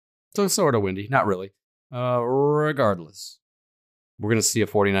 So it's sort of windy, not really. Regardless, we're going to see a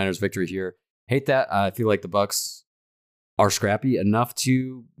 49ers victory here. Hate that. I feel like the Bucs are scrappy enough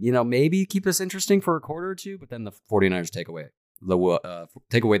to, maybe keep this interesting for a quarter or two, but then the 49ers take away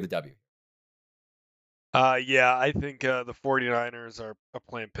the W. Yeah, I think the 49ers are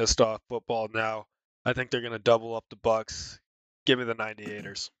playing pissed off football now. I think they're going to double up the Bucs. Give me the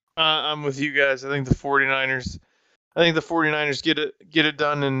 98ers. I'm with you guys. I think the 49ers get it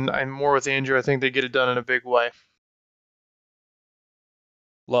done, and I'm more with Andrew. I think they get it done in a big way.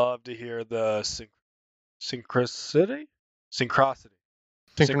 Love to hear the synchronization.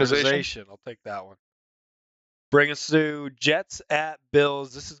 I'll take that one. Bring us to Jets at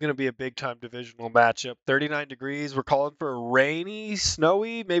Bills. This is going to be a big-time divisional matchup. 39 degrees. We're calling for a rainy,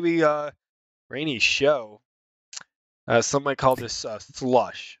 snowy, maybe rainy show. Some might call this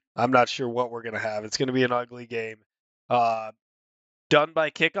slush. I'm not sure what we're going to have. It's going to be an ugly game. Done by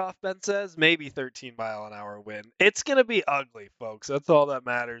kickoff, Ben says. Maybe 13-mile-an-hour wind. It's going to be ugly, folks. That's all that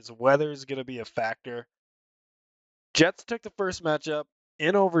matters. Weather's going to be a factor. Jets took the first matchup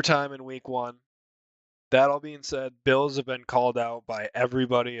in overtime in week 1. That all being said, Bills have been called out by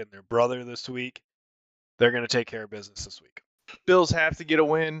everybody and their brother this week. They're going to take care of business this week. Bills have to get a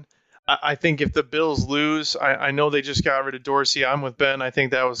win. I think if the Bills lose, I know they just got rid of Dorsey. I'm with Ben. I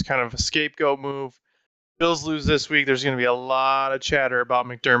think that was kind of a scapegoat move. Bills lose this week, there's going to be a lot of chatter about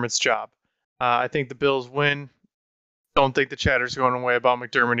McDermott's job. I think the Bills win. Don't think the chatter's going away about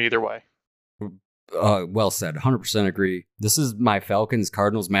McDermott either way. Well said. 100% agree. This is my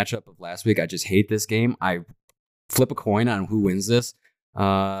Falcons-Cardinals matchup of last week. I just hate this game. I flip a coin on who wins this.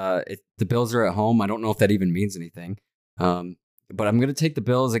 The Bills are at home. I don't know if that even means anything. But I'm going to take the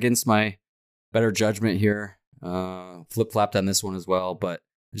Bills against my better judgment here. Flip-flopped on this one as well. But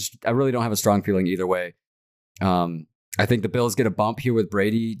I really don't have a strong feeling either way. I think the Bills get a bump here with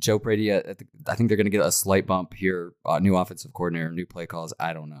Brady. Joe Brady, I think they're going to get a slight bump here. New offensive coordinator, new play calls.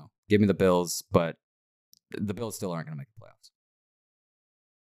 I don't know. Give me the Bills, but the Bills still aren't going to make the playoffs.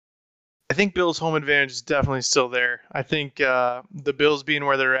 I think Bills' home advantage is definitely still there. I think the Bills being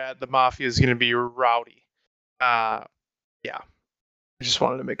where they're at, the Mafia is going to be rowdy. Yeah. I just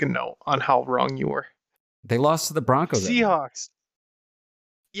wanted to make a note on how wrong you were. They lost to the Broncos. Seahawks.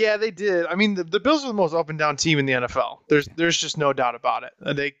 Yeah, they did. I mean, the Bills are the most up and down team in the NFL. There's just no doubt about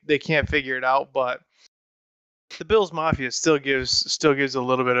it. They can't figure it out, but the Bills Mafia still gives a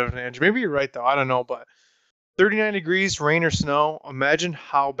little bit of an edge. Maybe you're right though. I don't know, but 39 degrees, rain or snow. Imagine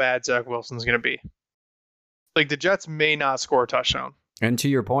how bad Zach Wilson's going to be. Like the Jets may not score a touchdown. And to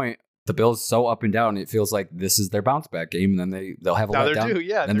your point, the Bills so up and down, it feels like this is their bounce back game, and then they'll have a letdown.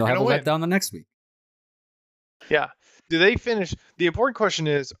 Yeah, and they'll have a letdown the next week. Yeah. Do they finish? The important question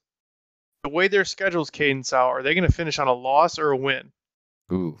is, the way their schedule's cadence out, are they going to finish on a loss or a win?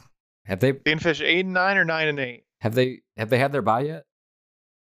 Ooh, have they? They can finish 8-9 or 9-8. Have they had their bye yet?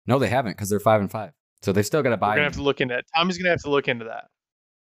 No, they haven't because they're 5-5. So they've still got a bye. We're gonna have to look into that. Tommy's gonna have to look into that.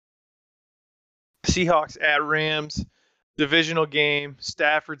 Seahawks at Rams, divisional game.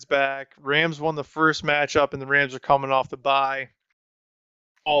 Stafford's back. Rams won the first matchup, and the Rams are coming off the bye.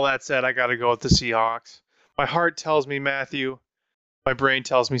 All that said, I got to go with the Seahawks. My heart tells me Matthew. My brain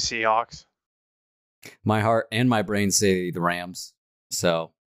tells me Seahawks. My heart and my brain say the Rams.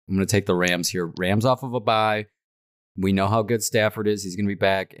 So I'm going to take the Rams here. Rams off of a bye. We know how good Stafford is. He's going to be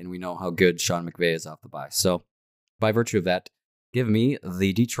back. And we know how good Sean McVay is off the bye. So by virtue of that, give me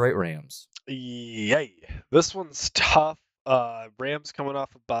the Detroit Rams. Yay. This one's tough. Rams coming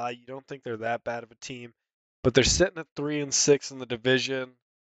off a bye. You don't think they're that bad of a team. But they're sitting at 3-6 in the division.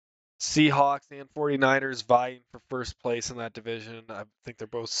 Seahawks and 49ers vying for first place in that division. I think they're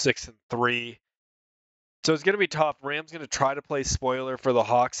both 6-3. So it's going to be tough. Rams going to try to play spoiler for the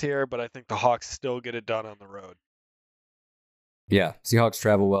Hawks here, but I think the Hawks still get it done on the road. Yeah, Seahawks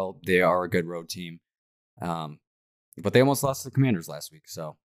travel well. They are a good road team. But they almost lost to the Commanders last week,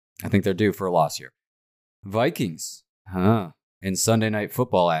 so I think they're due for a loss here. Vikings In Sunday night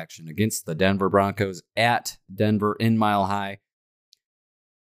football action against the Denver Broncos at Denver in Mile High.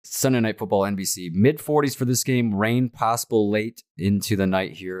 Sunday night football, NBC. Mid-40s for this game. Rain possible late into the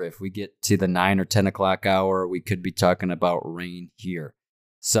night here. If we get to the 9 or 10 o'clock hour, we could be talking about rain here.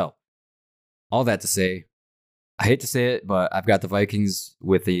 So, all that to say, I hate to say it, but I've got the Vikings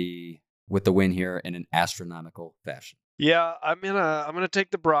with the win here in an astronomical fashion. Yeah, I'm gonna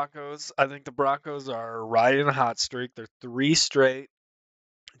take the Broncos. I think the Broncos are riding a hot streak. They're 3 straight.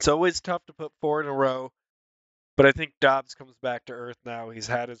 It's always tough to put 4 in a row, but I think Dobbs comes back to earth now. He's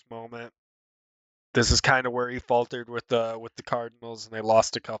had his moment. This is kind of where he faltered with the Cardinals, and they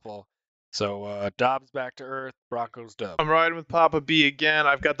lost a couple. So Dobbs back to earth. Broncos dub. I'm riding with Papa B again.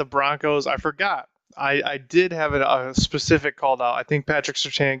 I've got the Broncos. I forgot. I did have a specific called out. I think Patrick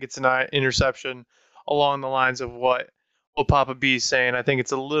Surtain gets an interception along the lines of what Papa B is saying. I think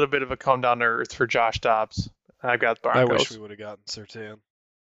it's a little bit of a come down to earth for Josh Dobbs. I've got Broncos. I wish we would have gotten Surtain.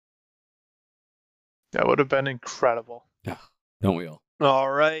 That would have been incredible. Yeah, don't we all? All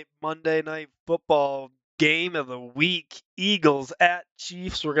right, Monday Night Football game of the week. Eagles at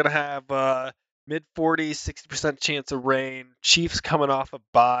Chiefs. We're going to have mid-40s, 60% chance of rain. Chiefs coming off a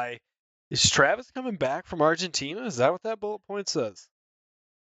bye. Is Travis coming back from Argentina? Is that what that bullet point says?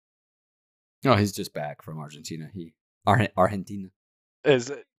 No, he's just back from Argentina. Argentina. Is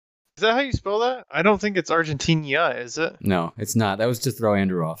it? Is that how you spell that? I don't think it's Argentina, is it? No, it's not. That was to throw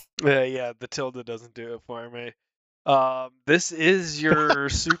Andrew off. Yeah, the tilde doesn't do it for me. This is your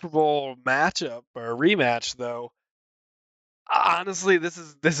Super Bowl matchup or rematch, though. Honestly, this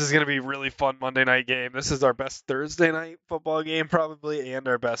is going to be a really fun Monday night game. This is our best Thursday night football game probably, and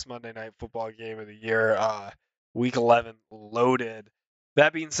our best Monday night football game of the year. Week 11 loaded.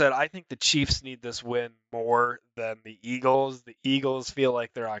 That being said, I think the Chiefs need this win more than the Eagles. The Eagles feel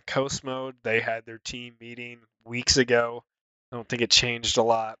like they're on coast mode. They had their team meeting weeks ago. I don't think it changed a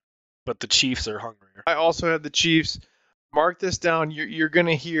lot, but the Chiefs are hungrier. I also have the Chiefs. Mark this down. You're going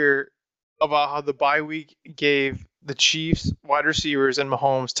to hear about how the bye week gave the Chiefs wide receivers and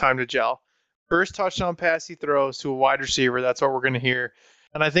Mahomes time to gel. First touchdown pass he throws to a wide receiver. That's what we're going to hear.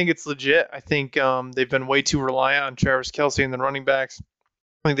 And I think it's legit. I think they've been way too reliant on Travis Kelce and the running backs.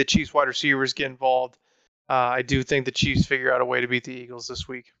 I think the Chiefs wide receivers get involved. I do think the Chiefs figure out a way to beat the Eagles this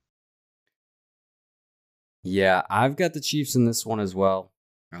week. Yeah, I've got the Chiefs in this one as well,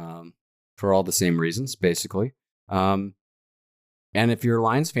 for all the same reasons, basically. And if you're a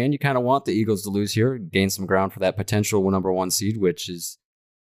Lions fan, you kind of want the Eagles to lose here, gain some ground for that potential number 1 seed, which is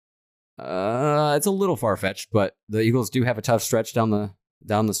it's a little far-fetched, but the Eagles do have a tough stretch down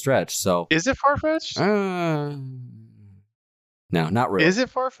the stretch. So is it far-fetched? No, not really. Is it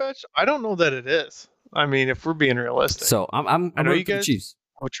far-fetched? I don't know that it is. I mean, if we're being realistic. So I'm I know you for the guys. Chiefs.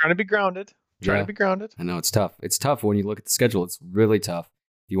 We're trying to be grounded. To be grounded. I know it's tough. It's tough when you look at the schedule. It's really tough.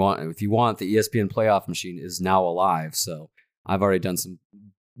 If you want the ESPN playoff machine is now alive. So I've already done some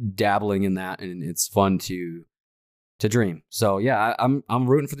dabbling in that, and it's fun to dream. So yeah, I'm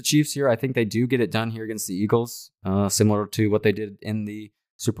rooting for the Chiefs here. I think they do get it done here against the Eagles, similar to what they did in the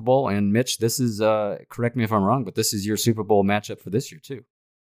Super Bowl. And Mitch, this is correct me if I'm wrong, but this is your Super Bowl matchup for this year too.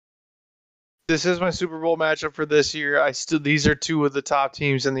 This is my Super Bowl matchup for this year. These are two of the top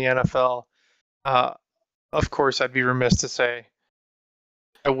teams in the NFL. Of course, I'd be remiss to say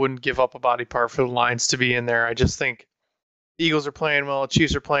I wouldn't give up a body part for the Lions to be in there. I just think Eagles are playing well,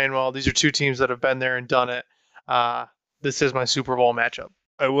 Chiefs are playing well. These are two teams that have been there and done it. This is my Super Bowl matchup.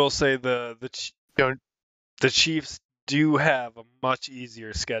 I will say the Chiefs do have a much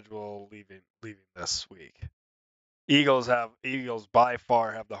easier schedule leaving this week. Eagles by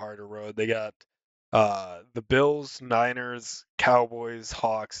far have the harder road. They got the Bills, Niners, Cowboys,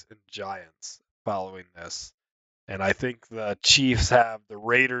 Hawks, and Giants following this. And I think the Chiefs have the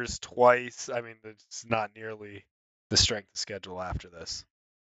Raiders twice. I mean, it's not nearly the strength of schedule after this.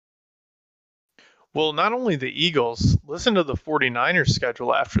 Well, not only the Eagles, listen to the 49ers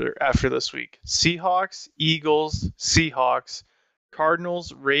schedule after this week. Seahawks, Eagles, Seahawks,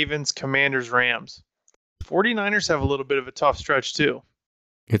 Cardinals, Ravens, Commanders, Rams. 49ers have a little bit of a tough stretch too.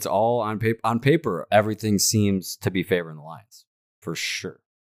 It's all on paper. On paper, everything seems to be favoring the Lions, for sure.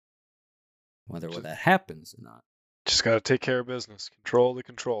 Whether that happens or not. Just got to take care of business. Control the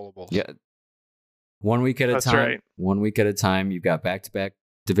controllables. Yeah. 1 week at a time. Right. 1 week at a time. You've got back-to-back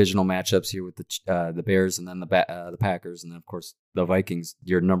divisional matchups here with the Bears and then the Packers, and then of course the Vikings.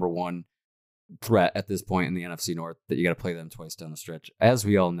 Your number 1 threat at this point in the NFC North. That you got to play them twice down the stretch, as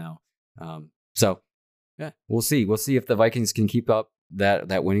we all know. So yeah, we'll see. We'll see if the Vikings can keep up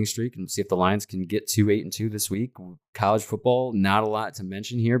that winning streak and see if the Lions can get to 8-2 this week. College football, not a lot to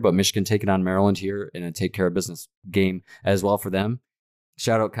mention here, but Michigan taking on Maryland here in a take care of business game as well for them.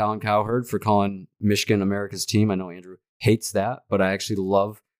 Shout out Colin Cowherd for calling Michigan America's team. I know Andrew hates that, but I actually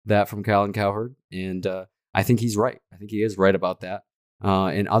love that from Colin Cowherd, and I think he's right. I think he is right about that.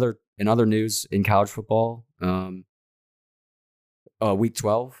 In other news in college football, week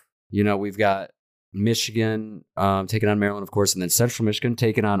 12, we've got Michigan taking on Maryland, of course, and then Central Michigan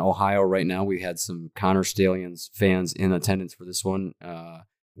taking on Ohio right now. We had some Connor Stallions fans in attendance for this one,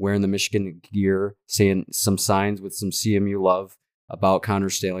 wearing the Michigan gear, saying some signs with some CMU love about Connor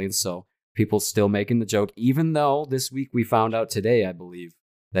Stallions. So people still making the joke, even though this week we found out today, I believe,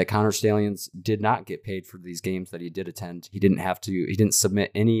 that Connor Stallions did not get paid for these games that he did attend. He didn't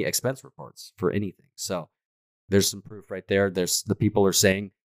submit any expense reports for anything. So there's some proof right there. The people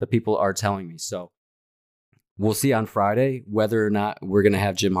are telling me. So we'll see on Friday whether or not we're going to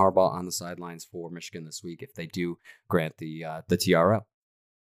have Jim Harbaugh on the sidelines for Michigan this week if they do grant the TRL.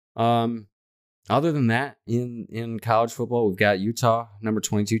 Other than that, in college football, we've got Utah, number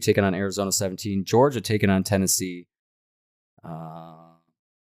 22, taking on Arizona 17. Georgia taking on Tennessee.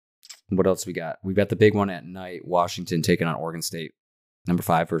 What else we got? We've got the big one at night, Washington taking on Oregon State, number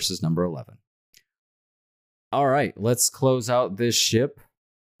 5 versus number 11. All right, let's close out this ship.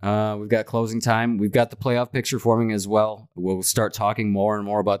 We've got closing time. We've got the playoff picture forming as well. We'll start talking more and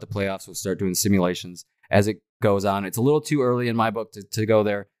more about the playoffs. We'll start doing simulations as it goes on. It's a little too early in my book to go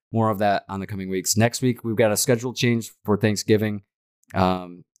there. More of that on the coming weeks. Next week, we've got a schedule change for Thanksgiving.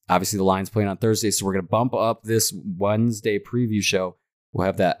 Obviously, the Lions playing on Thursday, so we're going to bump up this Wednesday preview show. We'll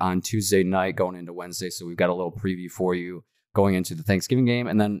have that on Tuesday night going into Wednesday, so we've got a little preview for you going into the Thanksgiving game,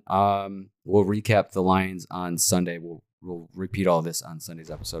 and then we'll recap the Lions on Sunday. We'll repeat all this on Sunday's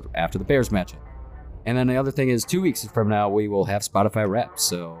episode after the Bears matchup. And then the other thing is 2 weeks from now, we will have Spotify Wrapped,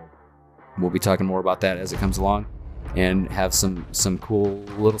 so we'll be talking more about that as it comes along and have some cool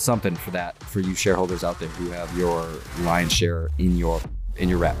little something for that for you shareholders out there who have your Lions share in your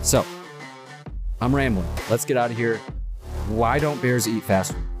wrap. So I'm rambling. Let's get out of here. Why don't bears eat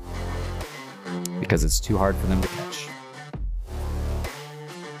fast food? Because it's too hard for them to catch.